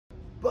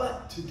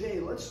But today,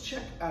 let's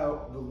check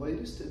out the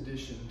latest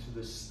addition to the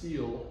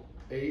Stihl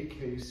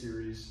AK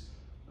series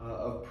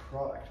of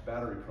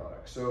battery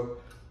products. So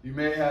you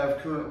may have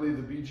currently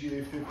the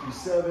BGA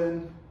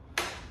 57,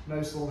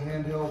 nice little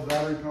handheld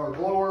battery powered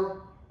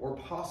blower, or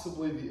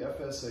possibly the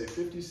FSA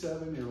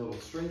 57, your little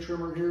string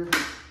trimmer here.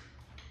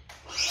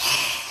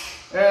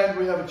 And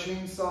we have a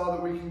chainsaw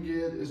that we can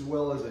get, as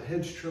well as a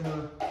hedge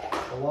trimmer,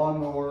 a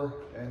lawnmower,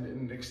 and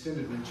an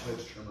extended reach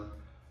hedge trimmer.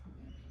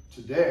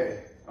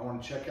 Today, I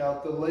want to check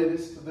out the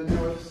latest, the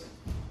newest,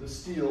 the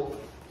Stihl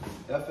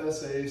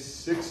FSA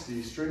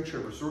 60 string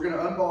trimmer. So we're going to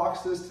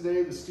unbox this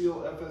today, the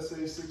Stihl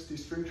FSA 60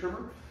 string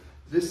trimmer.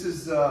 This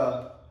is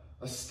a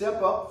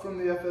step up from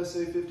the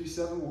FSA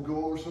 57. We'll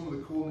go over some of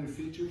the cool new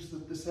features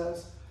that this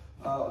has.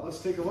 Let's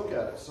take a look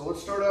at it. So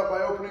let's start out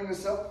by opening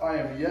this up. I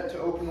am yet to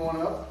open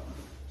one up.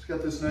 It's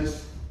got this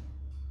nice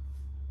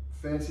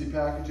fancy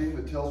packaging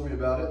that tells me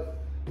about it.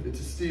 It's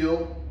a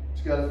Stihl.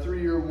 It's got a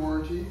 3-year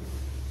warranty.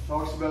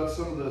 Talks about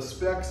some of the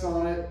specs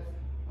on it.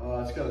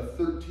 It's got a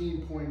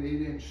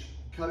 13.8-inch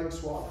cutting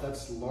swap.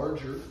 That's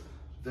larger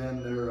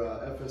than their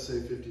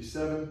FSA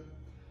 57.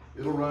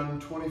 It'll run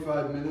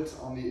 25 minutes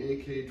on the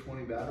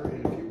AK20 battery,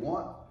 and if you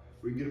want,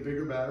 we can get a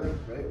bigger battery,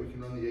 right? We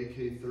can run the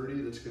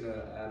AK30 that's going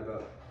to add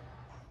about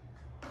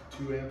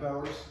 2 amp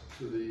hours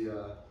to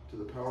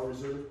the power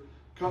reserve.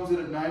 Comes in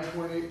at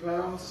 9.8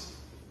 pounds.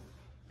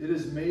 It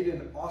is made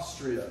in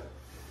Austria.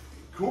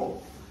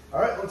 Cool. All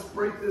right, let's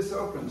break this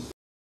open.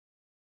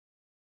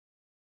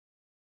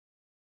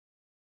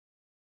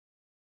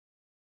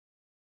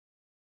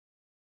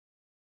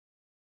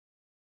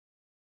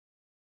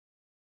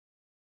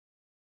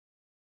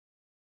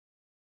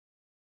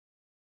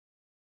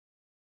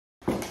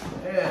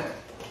 And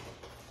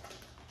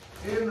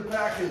in the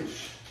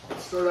package,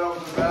 let's start out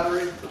with the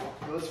battery.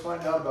 Let's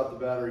find out about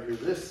the battery here.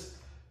 This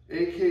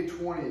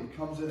AK20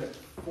 comes in at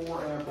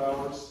 4 amp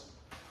hours.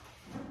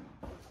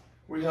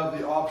 We have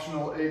the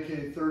optional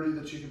AK30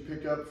 that you can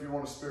pick up if you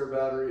want a spare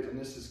battery, and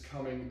this is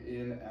coming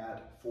in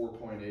at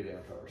 4.8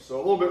 amp hours. So a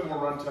little bit more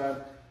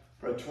runtime,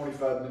 probably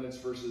 25 minutes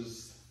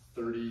versus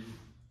 30,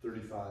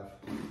 35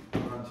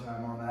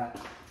 runtime on that.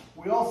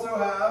 We also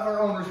have our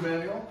owner's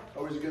manual.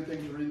 Always a good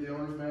thing to read the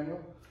owner's manual.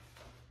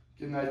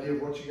 Get an idea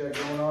of what you got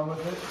going on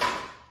with it.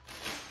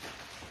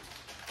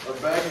 Our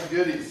bag of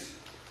goodies.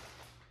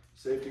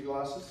 Safety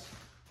glasses,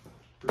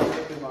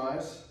 protective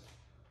eyes,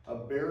 a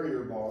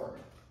barrier bar.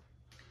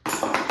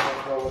 I'll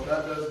talk about what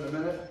that does in a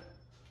minute.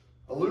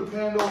 A loop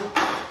handle.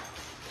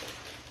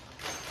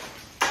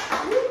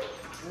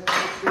 And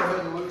let's go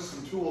ahead and loose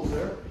some tools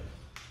there.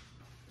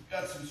 We've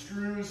got some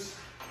screws.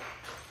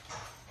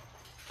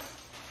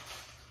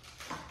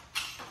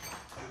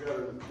 We've got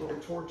a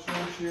little torch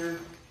wrench here,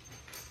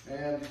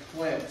 and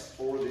clamps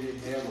for the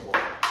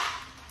handlebar,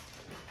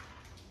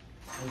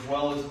 as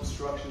well as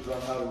instructions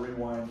on how to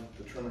rewind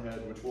the trimmer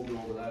head, which we'll go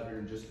over that here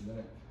in just a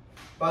minute.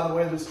 By the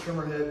way, this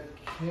trimmer head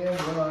can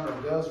run,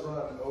 or does run,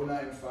 an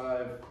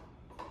 095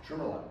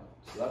 trimmer line.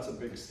 So that's a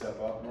big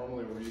step up.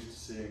 Normally we're used to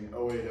seeing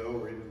 080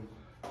 or even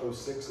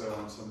 060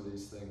 on some of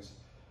these things.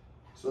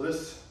 So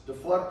this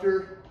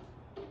deflector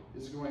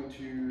is going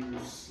to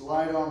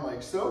slide on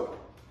like so.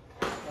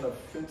 Kind of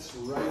fits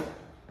right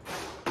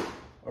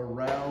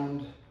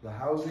around the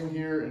housing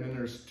here, and then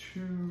there's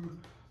 2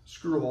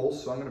 screw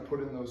holes, so I'm going to put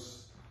in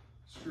those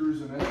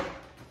screws in it.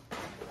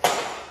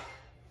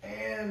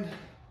 And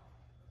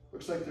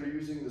looks like they're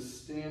using the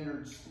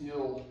standard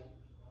Stihl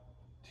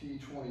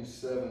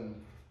T27.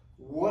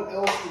 What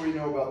else do we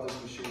know about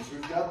this machine? So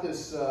we've got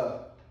this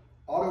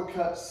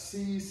Durocut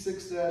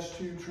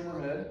C6-2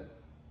 trimmer head,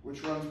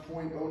 which runs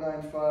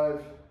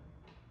 .095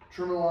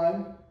 trimmer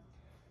line.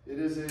 It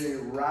is a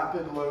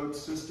rapid load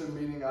system,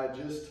 meaning I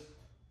just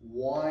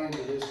wind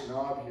this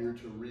knob here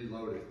to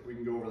reload it. We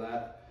can go over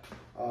that.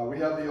 We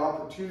have the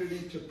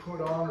opportunity to put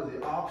on, or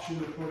the option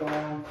to put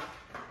on,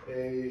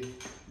 a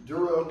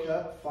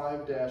Durocut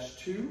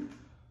 5-2.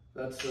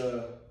 That's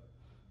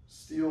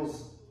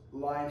Stihl's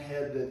line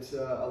head that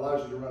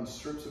allows you to run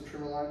strips of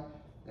trimmer line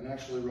and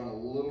actually run a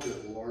little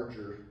bit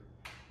larger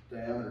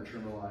diameter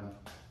trimmer line.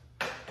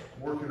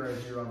 I'm working right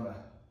here on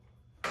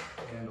the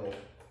handle.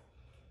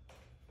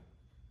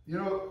 You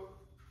know,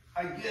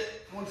 I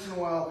get once in a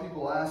while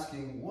people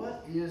asking,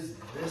 what is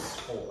this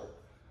for?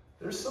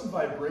 There's some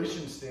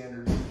vibration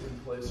standards in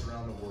place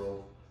around the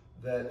world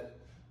that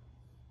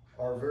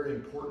are very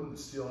important that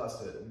Stihl has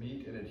to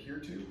meet and adhere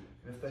to.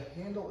 And if the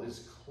handle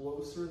is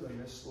closer than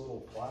this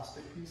little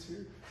plastic piece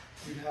here,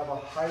 you'd have a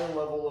higher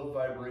level of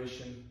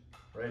vibration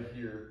right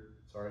here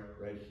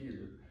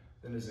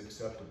than is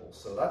acceptable.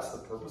 So that's the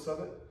purpose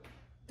of it.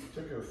 It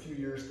took a few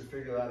years to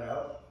figure that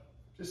out.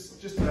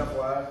 Just an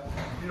FYI,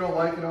 if you don't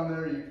like it on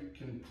there, you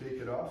can take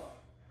it off.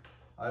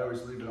 I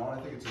always leave it on.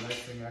 I think it's a nice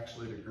thing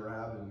actually to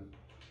grab and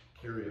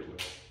carry it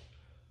with.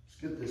 Let's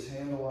get this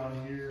handle on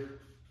here.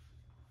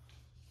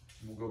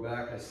 We'll go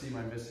back. I see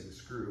my missing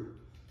screw.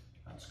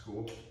 That's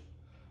cool.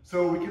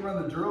 So we can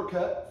run the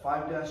Durocut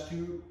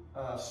 5-2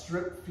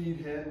 strip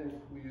feed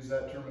head. We use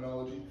that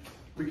terminology.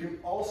 We can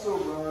also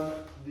run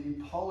the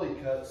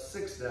Polycut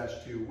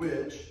 6-2,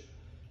 which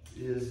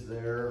is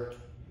their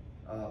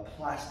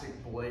plastic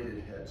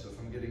bladed head. So if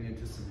I'm getting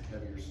into some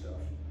heavier stuff,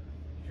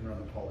 you can run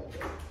the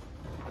Polycut.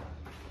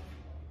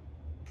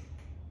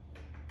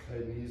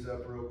 Tighten these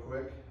up real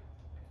quick.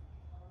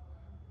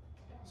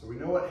 So we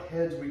know what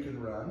heads we can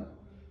run.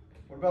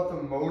 What about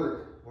the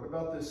motor? What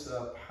about this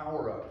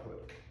power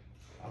output?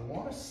 I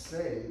want to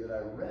say that I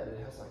read it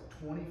has like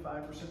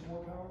 25%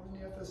 more power than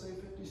the FSA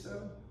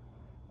 57.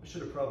 I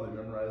should have probably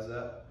memorized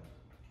that.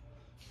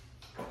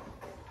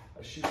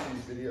 I shoot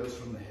these videos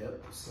from the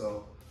hip,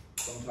 so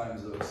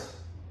sometimes those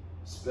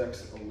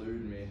specs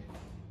elude me,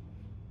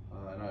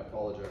 and I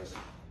apologize.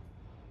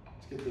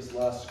 Let's get this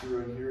last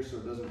screw in here so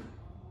it doesn't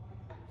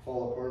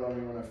fall apart on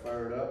me when I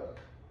fire it up.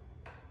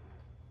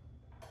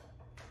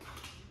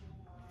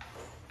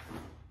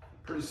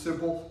 Pretty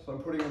simple, so I'm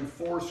putting in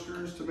 4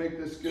 screws to make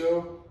this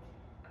go.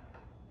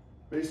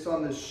 Based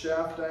on this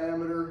shaft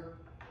diameter,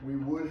 we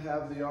would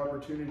have the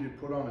opportunity to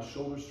put on a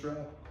shoulder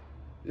strap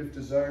if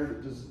desired.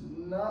 It does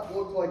not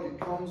look like it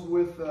comes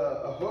with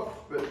a hook,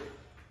 but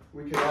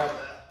we can add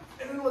that.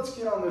 And then let's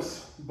get on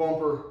this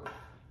bumper.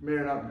 May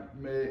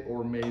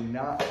or may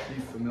not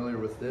be familiar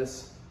with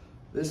this.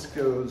 This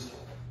goes,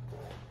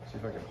 see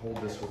if I can hold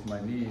this with my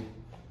knee,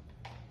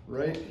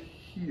 right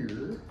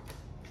here.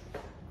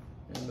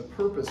 And the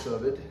purpose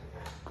of it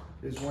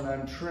is when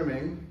I'm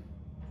trimming,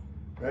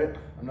 right?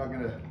 I'm not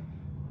gonna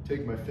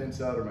take my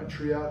fence out or my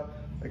tree out.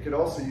 I could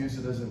also use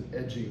it as an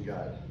edging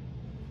guide.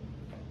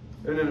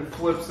 And then it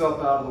flips up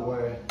out of the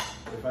way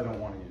if I don't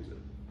want to use it.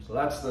 So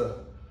that's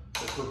the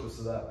purpose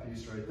of that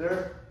piece right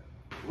there.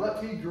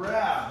 Let me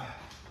grab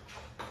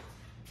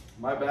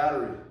my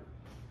battery.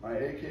 My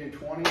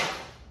AK-20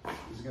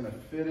 is gonna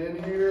fit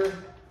in here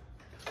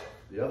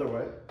the other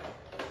way,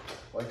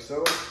 like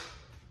so.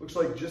 Looks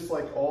like just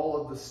like all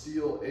of the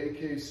Stihl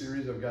AK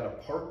series, I've got a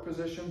park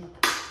position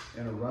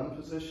and a run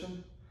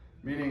position,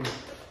 meaning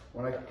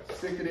when I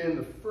stick it in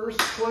the first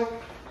click,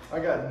 I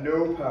got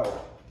no power.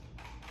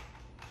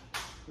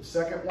 The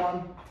second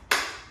one,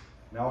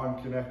 now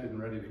I'm connected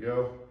and ready to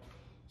go.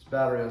 This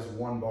battery has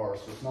 1 bar,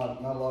 so it's not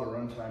a lot of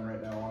runtime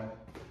right now on it.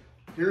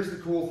 Here's the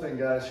cool thing,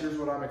 guys. Here's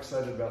what I'm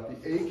excited about.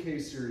 The AK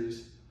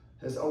series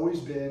has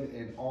always been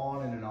an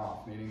on and an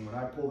off, meaning when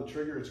I pull the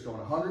trigger, it's going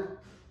 100,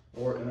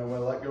 and then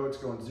when I let go, it's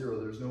going 0.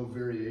 There's no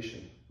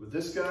variation. With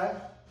this guy,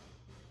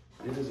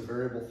 it is a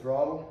variable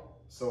throttle,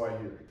 so I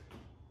hear it.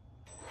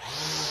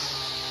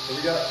 So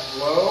we got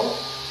low,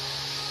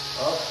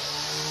 up,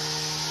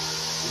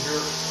 you hear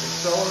it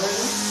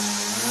accelerating.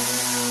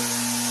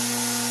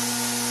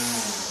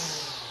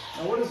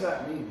 Now what does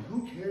that mean?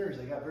 Who cares?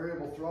 They got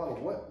variable throttle.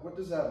 What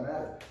does that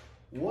matter?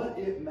 What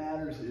it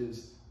matters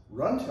is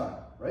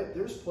runtime, right?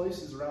 There's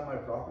places around my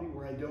property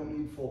where I don't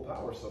need full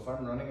power. So if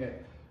I'm running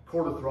at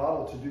quarter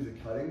throttle to do the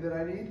cutting that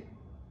I need,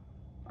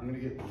 I'm gonna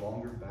get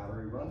longer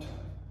battery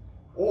runtime.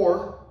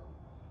 Or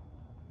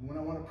when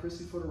I want to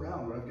pussyfoot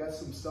around, when I've got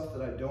some stuff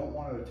that I don't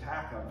want to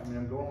attack on, I mean,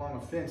 I'm going along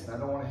a fence and I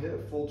don't want to hit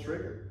a full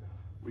trigger,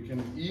 we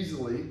can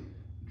easily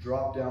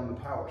drop down the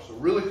power. So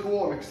really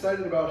cool. I'm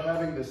excited about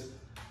having this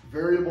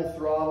variable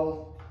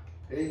throttle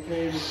AK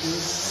machine.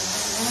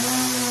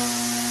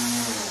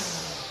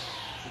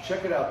 So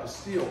check it out, the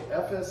Stihl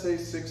FSA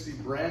 60,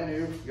 brand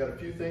new. We've got a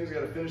few things, got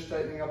to finish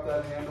tightening up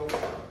that handle.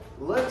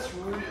 Let's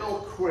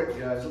real quick,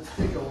 guys, let's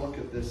take a look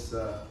at this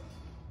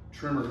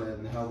trimmer head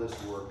and how this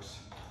works.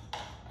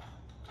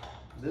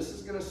 This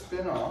is going to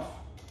spin off.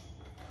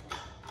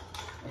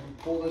 I can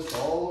pull this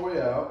all the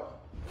way out.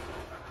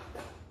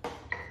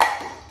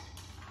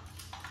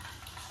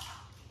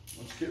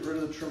 Let's get rid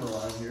of the trimmer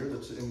line here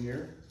that's in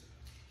here.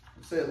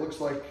 Let's say it looks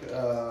like,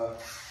 I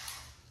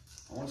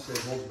want to say it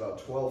holds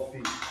about 12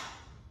 feet,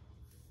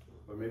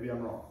 but maybe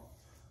I'm wrong.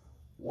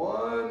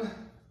 1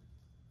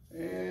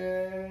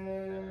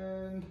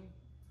 and,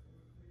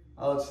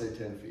 let's say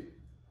 10 feet.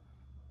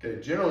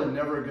 Okay, generally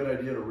never a good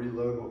idea to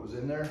reload what was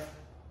in there.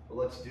 But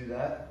let's do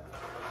that.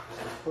 So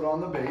let's put on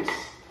the base.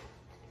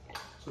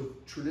 So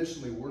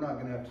traditionally, we're not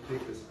gonna have to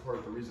take this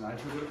apart. The reason I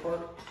took it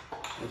apart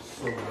was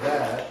so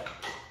that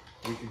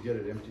we could get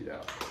it emptied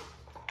out.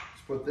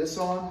 Let's put this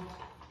on.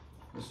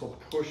 This will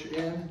push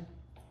in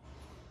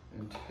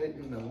and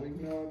tighten the wing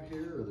knob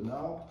here, or the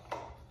knob.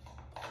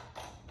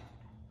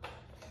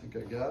 I think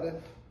I got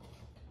it.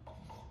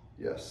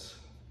 Yes.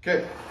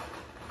 Okay.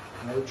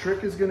 Now the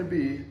trick is gonna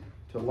be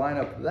to line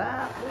up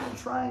that little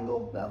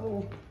triangle, that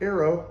little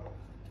arrow,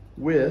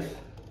 with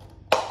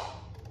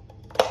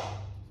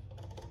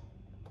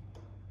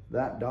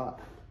that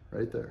dot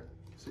right there.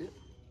 See it?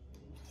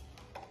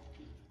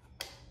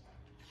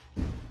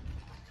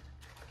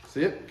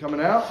 See it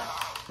coming out?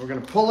 We're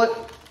gonna pull it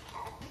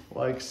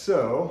like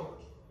so,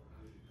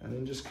 and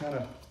then just kind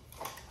of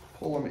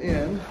pull them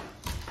in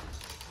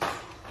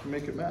to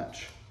make it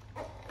match.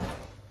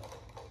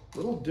 A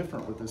little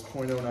different with this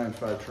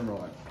 .095 trimmer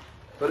line,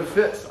 but it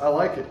fits, I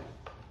like it.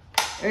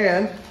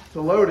 And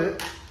to load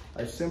it,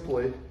 I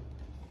simply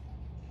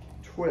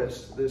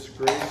twist this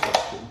gray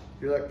section.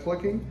 Hear that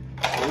clicking?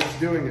 What it's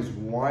doing is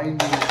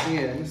winding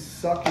in,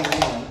 sucking in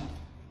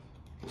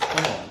this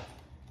trim line.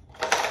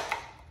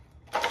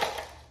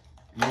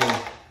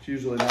 It's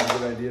usually not a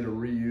good idea to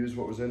reuse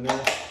what was in there.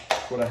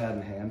 That's what I had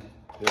in hand.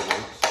 It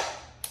works.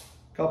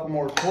 Couple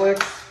more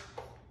clicks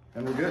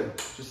and we're good,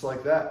 just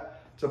like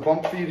that. It's a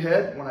bump feed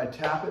head. When I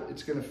tap it,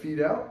 it's gonna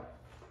feed out.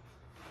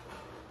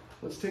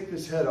 Let's take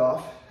this head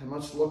off and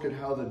let's look at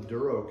how the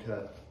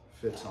Durocut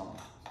fits on.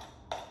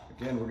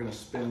 Again, we're gonna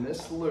spin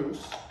this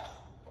loose.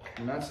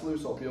 When that's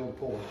loose, I'll be able to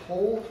pull the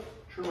whole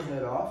trimmer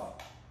head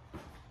off.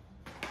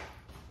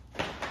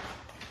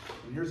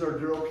 And here's our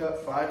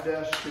Durocut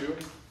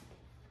 5-2.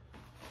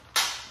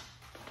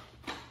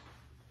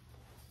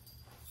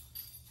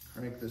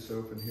 Crank this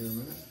open here in a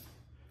minute.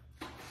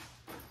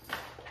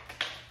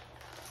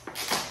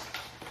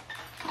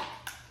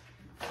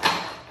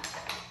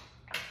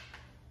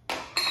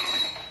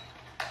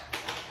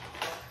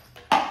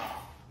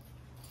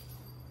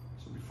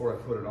 Before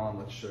I put it on,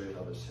 let's show you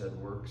how this head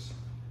works.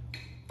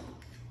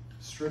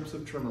 Strips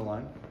of trimmer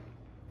line,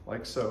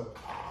 like so,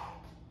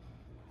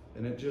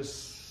 and it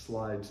just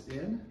slides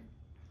in,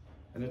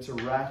 and it's a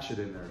ratchet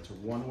in there. It's a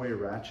one-way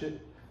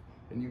ratchet,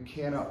 and you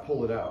cannot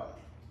pull it out.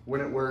 When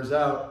it wears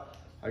out,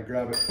 I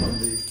grab it from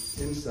the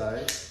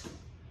inside,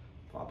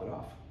 pop it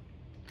off,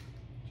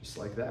 just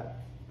like that.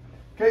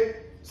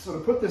 Okay, so to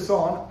put this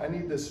on, I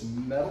need this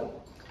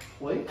metal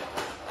plate,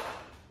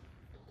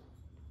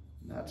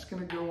 and that's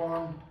gonna go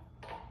on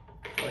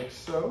like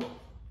so,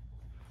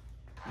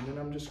 and then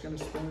I'm just going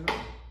to spin it on.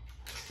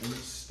 And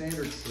it's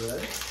standard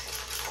thread.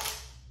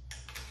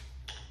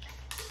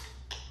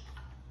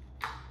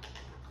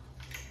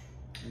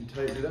 And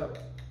tighten it up.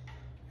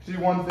 See,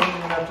 one thing, I'm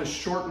going to have to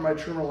shorten my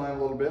trimmer line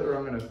a little bit, or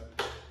I'm going to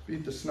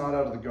beat the snot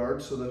out of the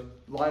guard. So the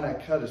line I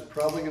cut is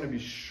probably going to be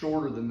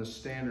shorter than the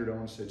standard. I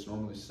want to say it's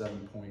normally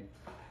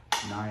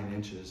 7.9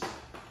 inches.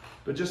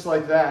 But just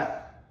like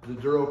that, the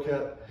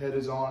Durocut head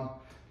is on.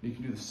 You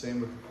can do the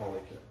same with the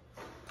Polycut.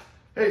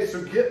 Hey,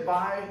 so get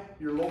by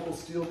your local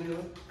Stihl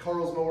dealer,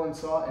 Carl's Mower &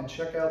 Saw, and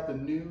check out the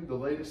new, the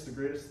latest, the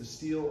greatest, the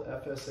Stihl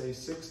FSA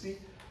 60.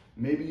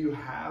 Maybe you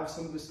have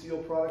some of the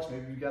Stihl products.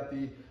 Maybe you got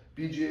the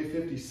BGA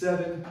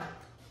 57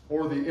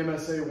 or the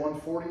MSA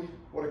 140.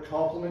 What a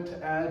compliment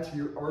to add to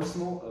your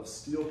arsenal of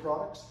Stihl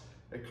products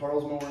at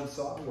Carl's Mower &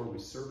 Saw, where we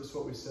service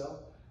what we sell.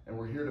 And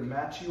we're here to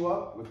match you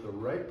up with the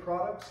right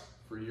products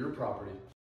for your property.